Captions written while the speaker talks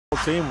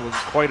team was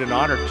quite an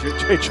honor.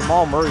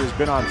 Jamal Murray has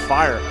been on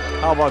fire.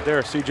 How about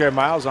there? C.J.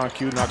 Miles on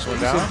cue, knocks one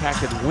down. He's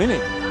impacted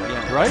winning,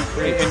 right?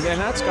 And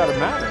that's got to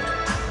matter.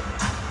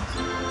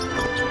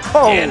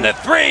 Oh. And the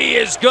three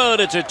is good.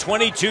 It's a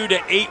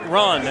 22-8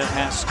 run.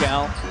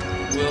 Pascal,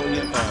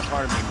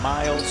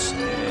 Miles,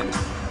 and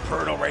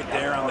Pirtle right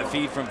there on the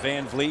feed from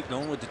Vanvleet,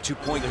 going with the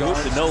two-point hoop,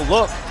 the no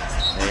look,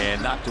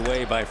 and knocked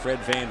away by Fred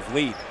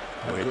Vanvleet.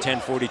 With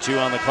 10:42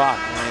 on the clock,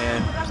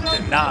 and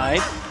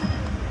denied.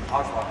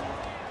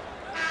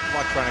 I'm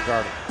not trying to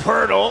guard it.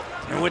 Pirtle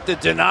with the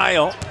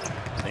denial,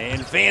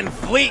 and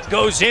Vanvleet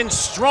goes in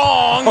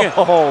strong.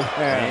 Oh,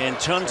 man. And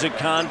tons of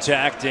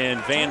contact,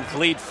 and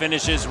Vanvleet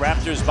finishes.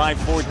 Raptors by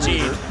 14.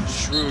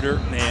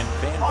 Schroeder and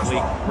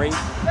Vanvleet, great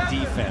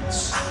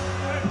defense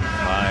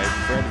by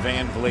Fred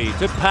Vanvleet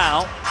to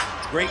Powell.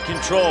 Great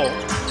control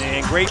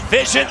and great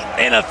vision,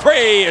 and a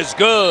three is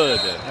good.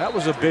 That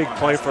was a big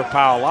play for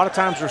Powell. A lot of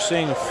times we're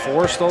seeing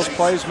force those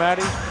plays,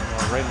 Matty.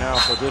 Right now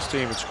for this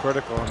team, it's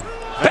critical.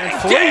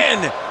 Banked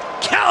in,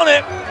 count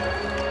it.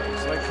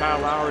 It's like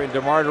Kyle Lowry and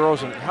DeMar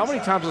DeRozan. How many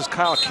times does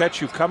Kyle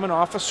catch you coming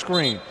off a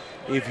screen?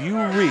 If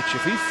you reach,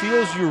 if he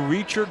feels you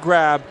reach or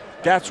grab,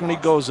 that's when he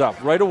goes up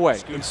right away.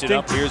 Scoops it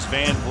up. Here's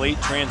Vanvleet,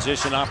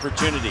 transition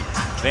opportunity.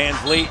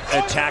 Vanvleet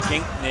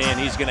attacking, and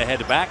he's going to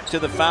head back to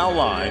the foul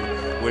line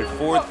with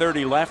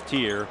 4:30 left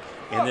here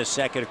in this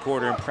second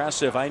quarter.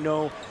 Impressive. I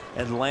know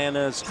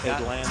Atlanta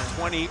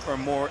 20 or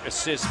more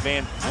assists.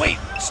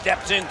 Vanvleet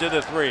steps into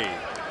the three.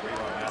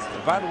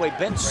 By the way,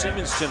 Ben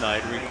Simmons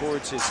tonight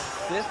records his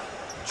 5th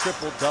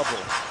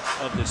triple-double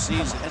of the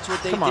season. That's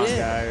what they did. Come on,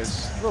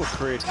 guys. A little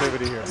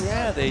creativity here.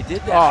 Yeah, they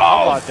did that. Oh,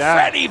 how about that?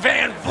 Freddie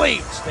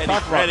Vanvleet.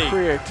 Talk about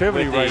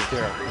creativity right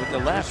there. With the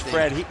left,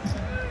 Fred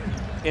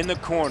in the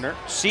corner.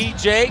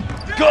 CJ,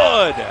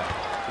 good.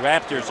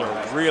 Raptors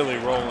are really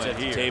rolling at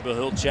the table.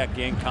 He'll check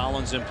in.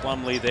 Collins and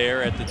Plumlee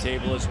there at the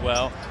table as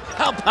well.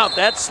 How about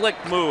that slick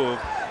move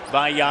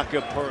by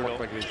Jakob Pirtle? Looked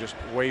like they just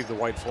waved the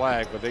white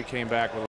flag, but they came back with